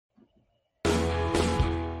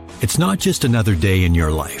It's not just another day in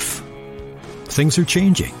your life. Things are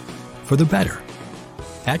changing for the better.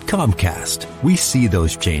 At Comcast, we see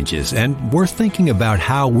those changes, and we're thinking about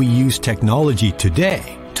how we use technology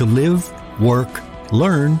today to live, work,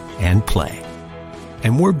 learn, and play.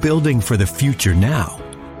 And we're building for the future now,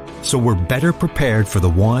 so we're better prepared for the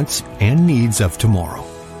wants and needs of tomorrow.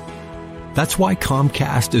 That's why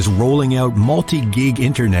Comcast is rolling out multi-gig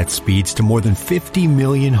internet speeds to more than 50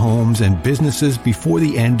 million homes and businesses before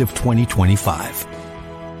the end of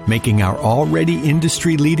 2025, making our already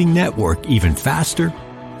industry-leading network even faster,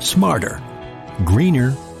 smarter,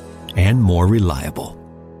 greener, and more reliable.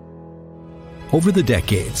 Over the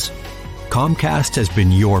decades, Comcast has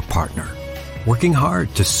been your partner, working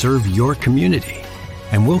hard to serve your community,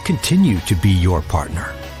 and will continue to be your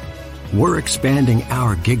partner. We're expanding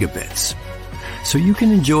our gigabits so you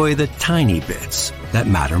can enjoy the tiny bits that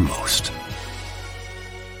matter most.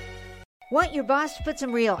 Want your boss to put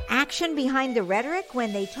some real action behind the rhetoric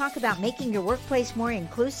when they talk about making your workplace more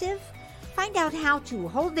inclusive? Find out how to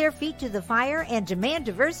hold their feet to the fire and demand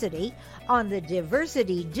diversity on the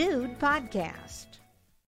Diversity Dude podcast.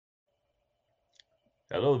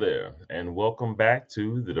 Hello there, and welcome back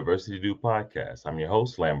to the Diversity Dude podcast. I'm your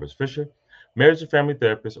host, Lambert Fisher, marriage and family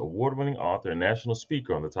therapist, award-winning author, and national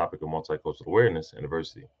speaker on the topic of multicultural awareness and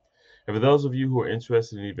diversity. And for those of you who are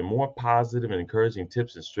interested in even more positive and encouraging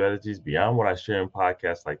tips and strategies beyond what I share in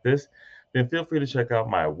podcasts like this, then feel free to check out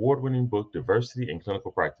my award-winning book, Diversity in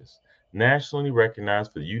Clinical Practice, nationally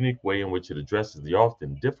recognized for the unique way in which it addresses the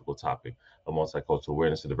often difficult topic of multicultural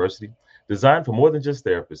awareness and diversity, designed for more than just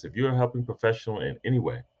therapists. If you are helping professional in any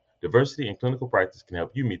way, Diversity in Clinical Practice can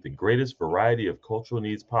help you meet the greatest variety of cultural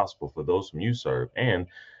needs possible for those whom you serve, and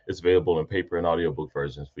it's available in paper and audiobook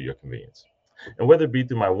versions for your convenience. And whether it be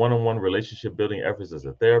through my one-on-one relationship building efforts as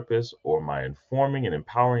a therapist or my informing and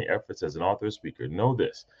empowering efforts as an author or speaker, know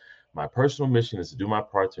this: my personal mission is to do my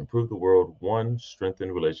part to improve the world one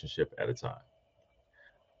strengthened relationship at a time.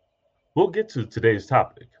 We'll get to today's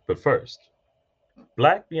topic, but first,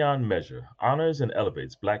 Black Beyond Measure honors and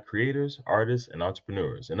elevates Black creators, artists, and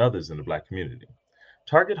entrepreneurs, and others in the Black community.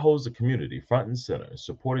 Target holds the community front and center,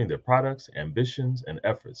 supporting their products, ambitions, and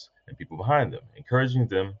efforts, and people behind them, encouraging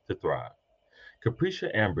them to thrive.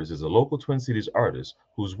 Capricia Ambers is a local Twin Cities artist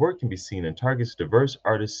whose work can be seen in Target's Diverse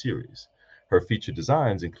Artist Series. Her featured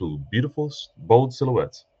designs include beautiful, bold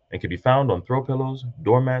silhouettes and can be found on throw pillows,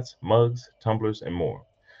 doormats, mugs, tumblers, and more.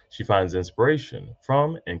 She finds inspiration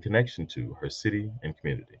from and connection to her city and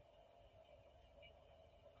community.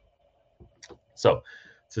 So,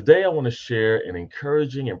 today I want to share an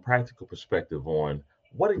encouraging and practical perspective on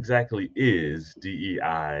what exactly is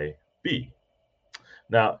DEI-B.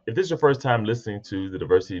 Now, if this is your first time listening to the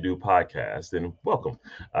Diversity Dude podcast, then welcome.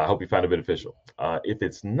 I hope you find it beneficial. If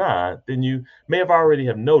it's not, then you may have already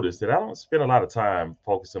have noticed that I don't spend a lot of time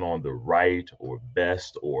focusing on the right or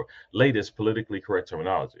best or latest politically correct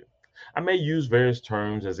terminology. I may use various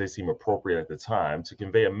terms as they seem appropriate at the time to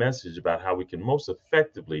convey a message about how we can most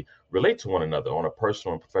effectively relate to one another on a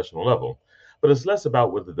personal and professional level. But it's less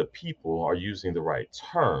about whether the people are using the right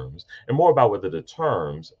terms and more about whether the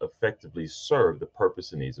terms effectively serve the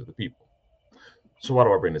purpose and needs of the people. So why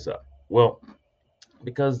do I bring this up? Well,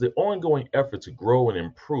 because the ongoing effort to grow and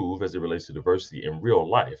improve as it relates to diversity in real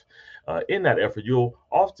life, in that effort, you'll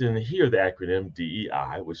often hear the acronym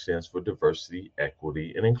DEI, which stands for Diversity,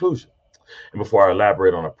 Equity, and Inclusion. And before I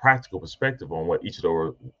elaborate on a practical perspective on what each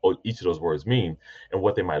of those words mean and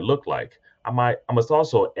what they might look like, I must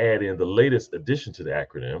also add in the latest addition to the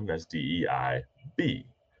acronym, that's DEI-B,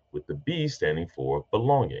 with the B standing for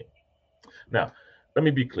belonging. Now, let me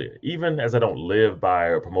be clear. Even as I don't live by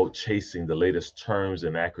or promote chasing the latest terms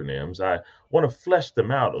and acronyms, I want to flesh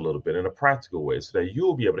them out a little bit in a practical way so that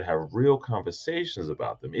you'll be able to have real conversations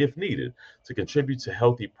about them, if needed, to contribute to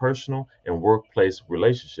healthy personal and workplace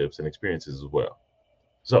relationships and experiences as well.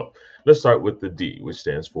 So let's start with the D, which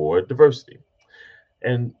stands for diversity.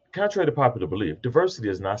 And contrary to popular belief, diversity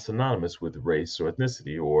is not synonymous with race or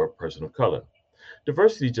ethnicity or person of color.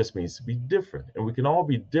 Diversity just means to be different, and we can all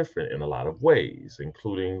be different in a lot of ways,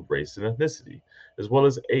 including race and ethnicity, as well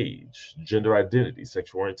as age, gender identity,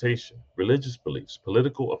 sexual orientation, religious beliefs,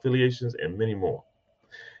 political affiliations, and many more.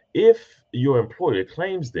 If your employer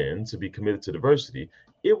claims then to be committed to diversity,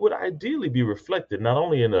 it would ideally be reflected not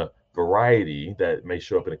only in a variety that may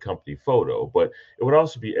show up in a company photo, but it would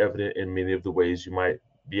also be evident in many of the ways you might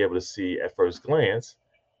be able to see at first glance,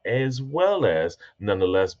 as well as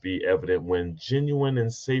nonetheless be evident when genuine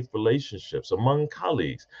and safe relationships among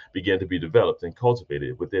colleagues begin to be developed and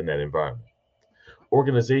cultivated within that environment.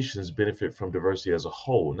 organizations benefit from diversity as a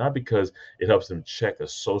whole, not because it helps them check a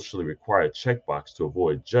socially required checkbox to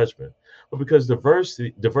avoid judgment, but because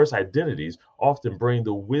diverse identities often bring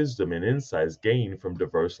the wisdom and insights gained from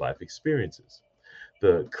diverse life experiences.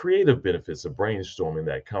 The creative benefits of brainstorming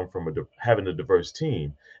that come from having a diverse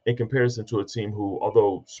team in comparison to a team who,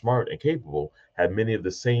 although smart and capable, have many of the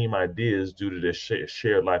same ideas due to their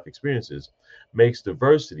shared life experiences, makes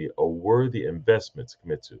diversity a worthy investment to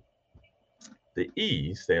commit to. The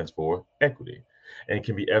E stands for equity and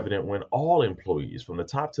can be evident when all employees, from the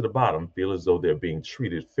top to the bottom, feel as though they're being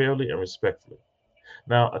treated fairly and respectfully.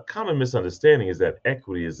 Now, a common misunderstanding is that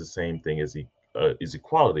equity is the same thing as is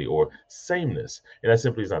equality or sameness, and that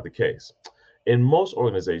simply is not the case. In most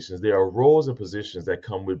organizations, there are roles and positions that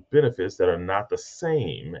come with benefits that are not the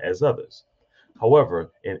same as others.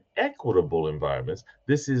 However, in equitable environments,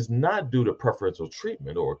 this is not due to preferential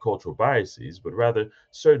treatment or cultural biases, but rather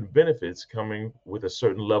certain benefits coming with a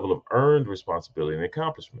certain level of earned responsibility and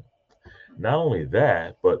accomplishment. Not only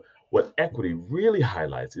that, but what equity really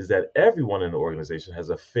highlights is that everyone in the organization has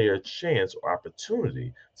a fair chance or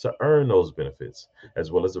opportunity to earn those benefits, as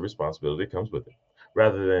well as the responsibility that comes with it,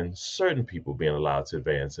 rather than certain people being allowed to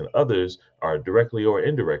advance and others are directly or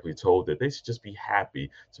indirectly told that they should just be happy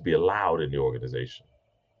to be allowed in the organization,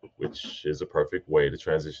 which is a perfect way to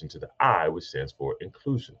transition to the I, which stands for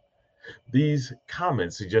inclusion. These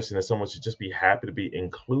comments suggesting that someone should just be happy to be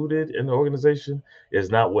included in the organization is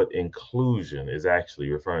not what inclusion is actually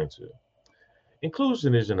referring to.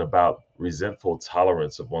 Inclusion isn't about resentful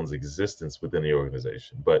tolerance of one's existence within the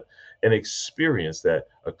organization, but an experience that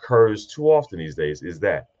occurs too often these days is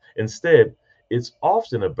that. Instead, it's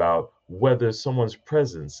often about whether someone's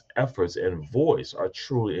presence, efforts, and voice are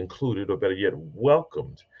truly included, or better yet,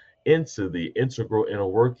 welcomed into the integral inner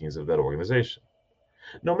workings of that organization.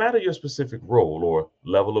 No matter your specific role or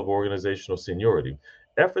level of organizational seniority,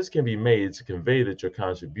 efforts can be made to convey that your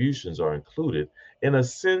contributions are included in a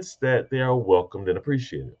sense that they are welcomed and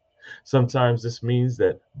appreciated. Sometimes this means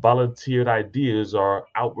that volunteered ideas are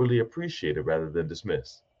outwardly appreciated rather than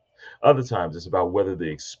dismissed. Other times it's about whether the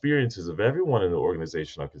experiences of everyone in the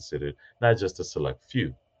organization are considered, not just a select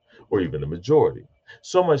few or even the majority.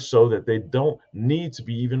 So much so that they don't need to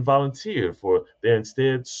be even volunteered for, they're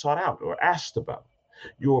instead sought out or asked about.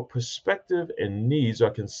 Your perspective and needs are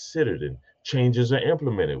considered and changes are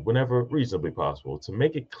implemented whenever reasonably possible to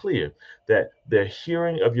make it clear that their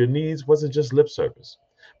hearing of your needs wasn't just lip service,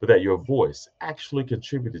 but that your voice actually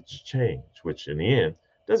contributed to change, which in the end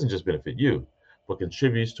doesn't just benefit you, but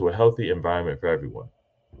contributes to a healthy environment for everyone.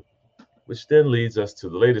 Which then leads us to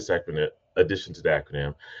the latest addition to the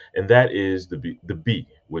acronym, and that is the B,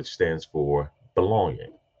 which stands for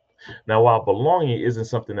belonging. Now, while belonging isn't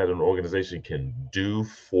something that an organization can do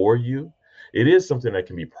for you, it is something that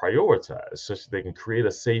can be prioritized such that they can create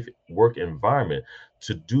a safe work environment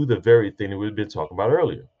to do the very thing that we've been talking about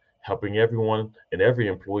earlier, helping everyone and every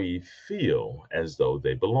employee feel as though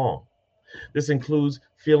they belong. This includes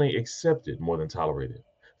feeling accepted more than tolerated,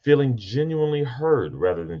 feeling genuinely heard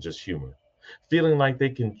rather than just humored, feeling like they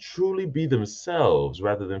can truly be themselves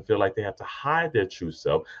rather than feel like they have to hide their true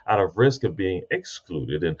self out of risk of being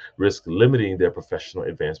excluded and risk limiting their professional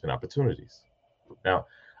advancement opportunities. Now,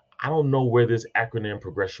 I don't know where this acronym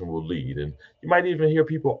progression will lead, and you might even hear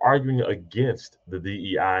people arguing against the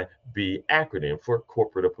DEI-B acronym for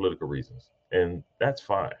corporate or political reasons, and that's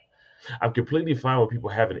fine. I'm completely fine with people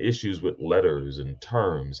having issues with letters and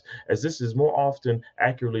terms, as this is more often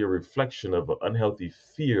accurately a reflection of an unhealthy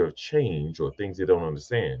fear of change or things they don't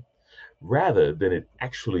understand, rather than it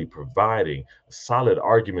actually providing solid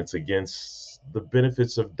arguments against the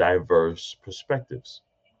benefits of diverse perspectives.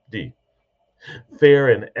 D, fair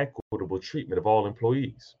and equitable treatment of all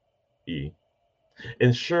employees. E,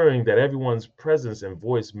 ensuring that everyone's presence and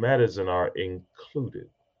voice matters and are included.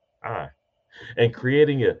 I, and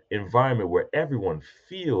creating an environment where everyone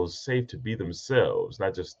feels safe to be themselves,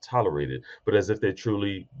 not just tolerated, but as if they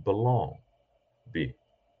truly belong. B.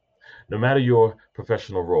 No matter your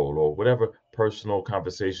professional role or whatever personal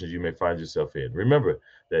conversations you may find yourself in, remember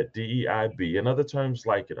that DEIB and other terms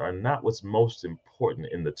like it are not what's most important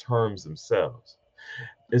in the terms themselves.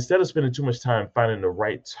 Instead of spending too much time finding the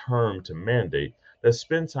right term to mandate, let's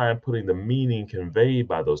spend time putting the meaning conveyed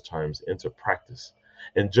by those terms into practice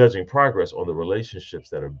and judging progress on the relationships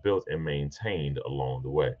that are built and maintained along the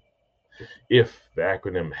way. If the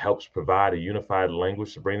acronym helps provide a unified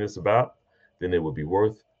language to bring this about, then it would be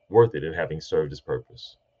worth it in having served its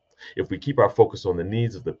purpose. If we keep our focus on the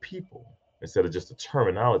needs of the people instead of just the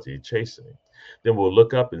terminology chastening, then we'll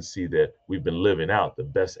look up and see that we've been living out the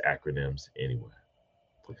best acronyms anywhere.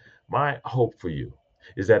 My hope for you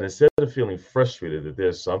is that instead of feeling frustrated that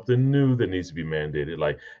there's something new that needs to be mandated,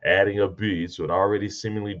 like adding a B to an already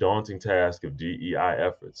seemingly daunting task of DEI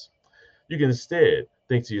efforts, you can instead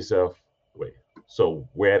think to yourself, wait, so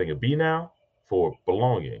we're adding a B now for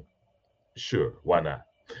belonging? Sure, why not?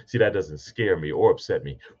 See, that doesn't scare me or upset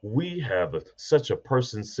me. We have such a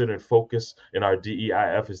person-centered focus in our DEI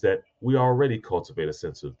efforts that we already cultivate a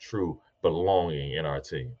sense of true belonging in our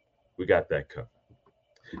team. We got that covered.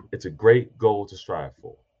 It's a great goal to strive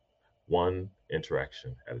for, one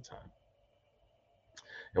interaction at a time.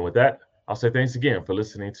 And with that, I'll say thanks again for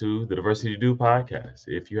listening to the Diversity Do podcast.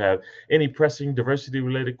 If you have any pressing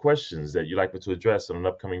diversity-related questions that you'd like me to address on an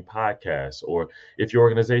upcoming podcast, or if your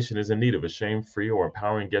organization is in need of a shame-free or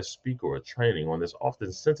empowering guest speaker or training on this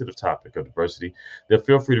often sensitive topic of diversity, then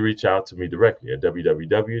feel free to reach out to me directly at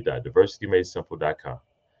www.diversitymadesimple.com.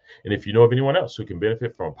 And if you know of anyone else who can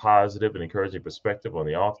benefit from a positive and encouraging perspective on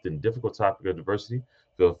the often difficult topic of diversity,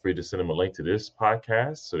 feel free to send them a link to this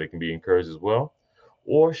podcast so they can be encouraged as well,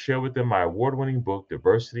 or share with them my award-winning book,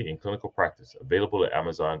 Diversity in Clinical Practice, available at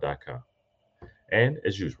Amazon.com. And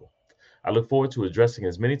as usual, I look forward to addressing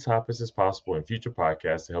as many topics as possible in future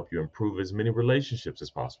podcasts to help you improve as many relationships as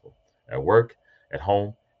possible at work, at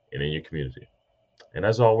home, and in your community. And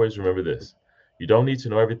as always, remember this: you don't need to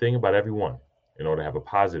know everything about everyone in order to have a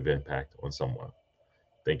positive impact on someone.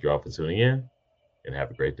 Thank you all for tuning in, and have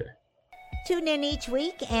a great day. Tune in each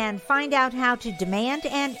week and find out how to demand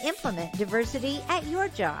and implement diversity at your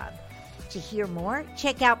job. To hear more,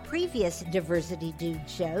 check out previous Diversity Dude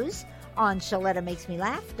shows on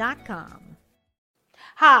ShalettaMakesMeLaugh.com.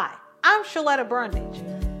 Hi, I'm Shaletta Brundage.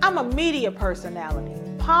 I'm a media personality,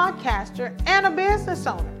 podcaster, and a business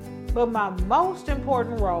owner. But my most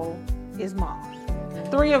important role is mom.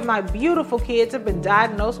 3 of my beautiful kids have been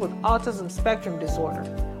diagnosed with autism spectrum disorder.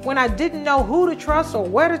 When I didn't know who to trust or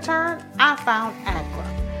where to turn, I found ACRA.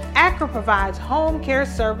 ACRA provides home care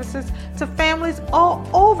services to families all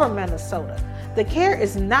over Minnesota. The care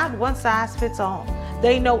is not one size fits all.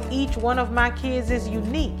 They know each one of my kids is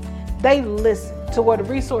unique. They listen to what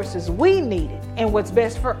resources we needed and what's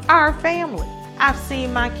best for our family. I've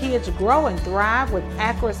seen my kids grow and thrive with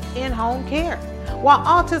ACRA's in-home care. While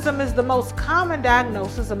autism is the most common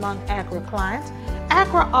diagnosis among ACRA clients,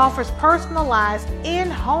 ACRA offers personalized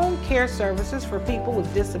in-home care services for people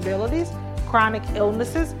with disabilities, chronic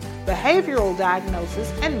illnesses, behavioral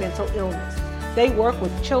diagnosis, and mental illness. They work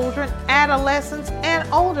with children, adolescents,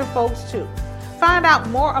 and older folks too. Find out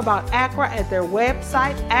more about ACRA at their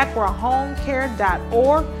website,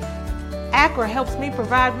 acrahomecare.org. ACRA helps me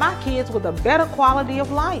provide my kids with a better quality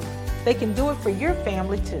of life. They can do it for your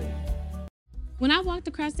family too. When I walked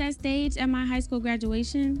across that stage at my high school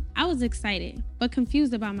graduation, I was excited, but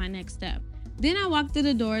confused about my next step. Then I walked through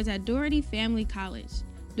the doors at Doherty Family College.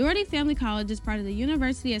 Doherty Family College is part of the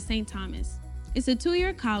University of St. Thomas. It's a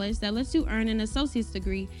 2-year college that lets you earn an associate's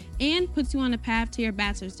degree and puts you on a path to your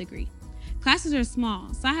bachelor's degree. Classes are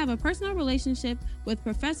small, so I have a personal relationship with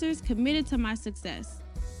professors committed to my success.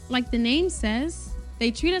 Like the name says, they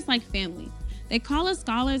treat us like family. They call us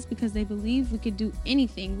scholars because they believe we could do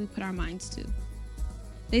anything we put our minds to.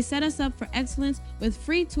 They set us up for excellence with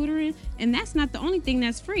free tutoring, and that's not the only thing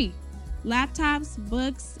that's free. Laptops,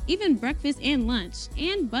 books, even breakfast and lunch,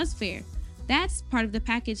 and bus fare. That's part of the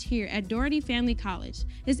package here at Doherty Family College.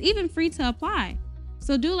 It's even free to apply.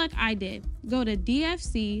 So do like I did. Go to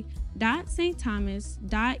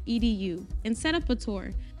dfc.stthomas.edu and set up a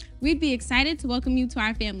tour. We'd be excited to welcome you to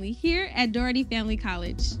our family here at Doherty Family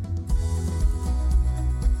College.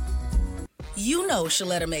 You know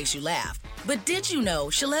Shaletta makes you laugh, but did you know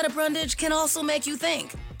Shaletta Brundage can also make you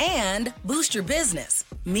think and boost your business?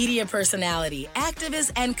 Media personality,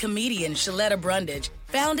 activist, and comedian Shaletta Brundage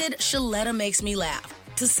founded Shaletta Makes Me Laugh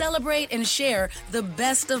to celebrate and share the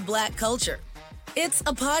best of Black culture. It's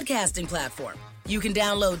a podcasting platform. You can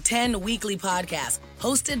download 10 weekly podcasts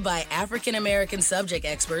hosted by African-American subject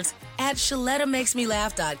experts at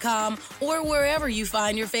ShalettaMakesMeLaugh.com or wherever you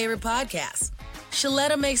find your favorite podcasts.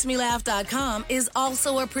 ShalettaMakesMeLaugh.com is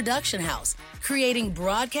also a production house, creating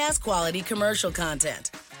broadcast-quality commercial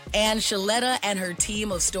content. And Shaletta and her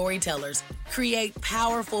team of storytellers create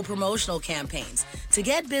powerful promotional campaigns to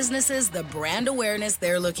get businesses the brand awareness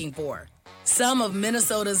they're looking for. Some of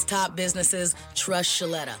Minnesota's top businesses trust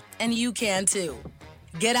Shaletta, and you can too.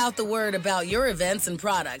 Get out the word about your events and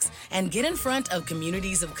products and get in front of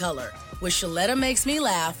communities of color with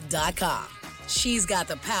ShalettaMakesMeLaugh.com. She's got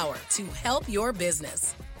the power to help your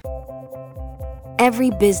business.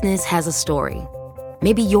 Every business has a story.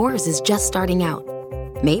 Maybe yours is just starting out.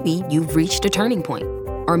 Maybe you've reached a turning point.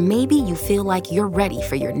 Or maybe you feel like you're ready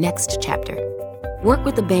for your next chapter. Work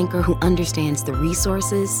with a banker who understands the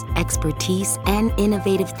resources, expertise, and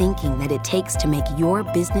innovative thinking that it takes to make your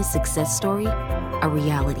business success story a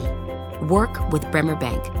reality. Work with Bremer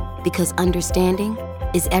Bank, because understanding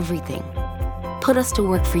is everything. Put us to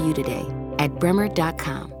work for you today at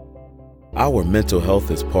bremer.com. Our mental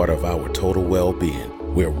health is part of our total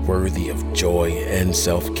well-being. We're worthy of joy and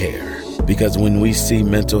self-care. Because when we see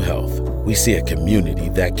mental health, we see a community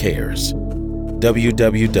that cares.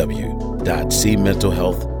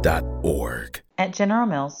 www.cmentalhealth.org. At General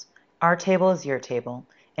Mills, our table is your table,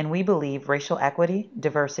 and we believe racial equity,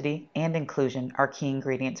 diversity, and inclusion are key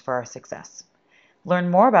ingredients for our success. Learn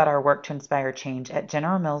more about our work to inspire change at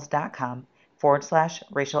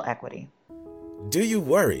generalmills.com/racial equity. Do you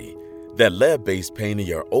worry that lead-based paint in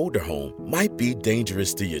your older home might be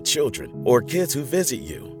dangerous to your children or kids who visit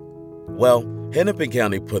you? Well, Hennepin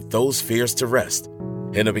County put those fears to rest.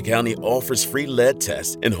 Hennepin County offers free lead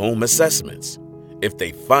tests and home assessments. If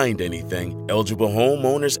they find anything, eligible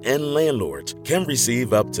homeowners and landlords can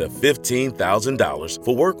receive up to $15,000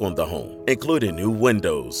 for work on the home, including new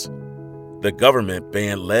windows. The government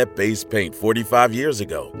banned lead-based paint 45 years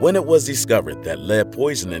ago when it was discovered that lead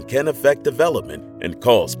poisoning can affect development and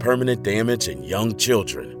cause permanent damage in young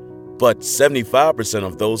children. But 75%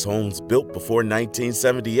 of those homes built before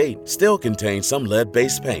 1978 still contain some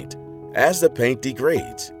lead-based paint. As the paint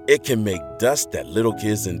degrades, it can make dust that little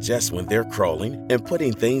kids ingest when they're crawling and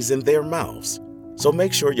putting things in their mouths. So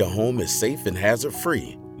make sure your home is safe and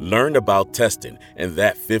hazard-free. Learn about testing and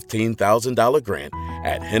that $15,000 grant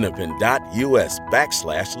at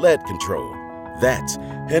hennepin.us/lead control. That's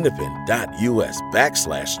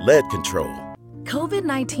hennepin.us/lead control.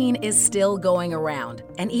 COVID-19 is still going around,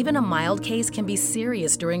 and even a mild case can be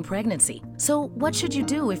serious during pregnancy. So what should you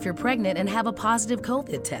do if you're pregnant and have a positive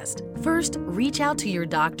COVID test? First, reach out to your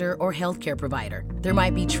doctor or healthcare provider. There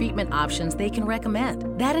might be treatment options they can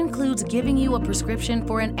recommend. That includes giving you a prescription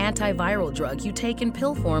for an antiviral drug you take in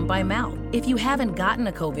pill form by mouth. If you haven't gotten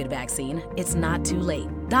a COVID vaccine, it's not too late.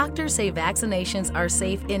 Doctors say vaccinations are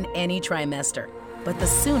safe in any trimester, but the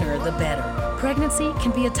sooner the better. Pregnancy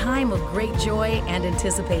can be a time of great joy and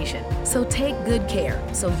anticipation, so take good care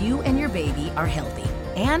so you and your baby are healthy.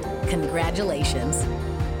 And congratulations!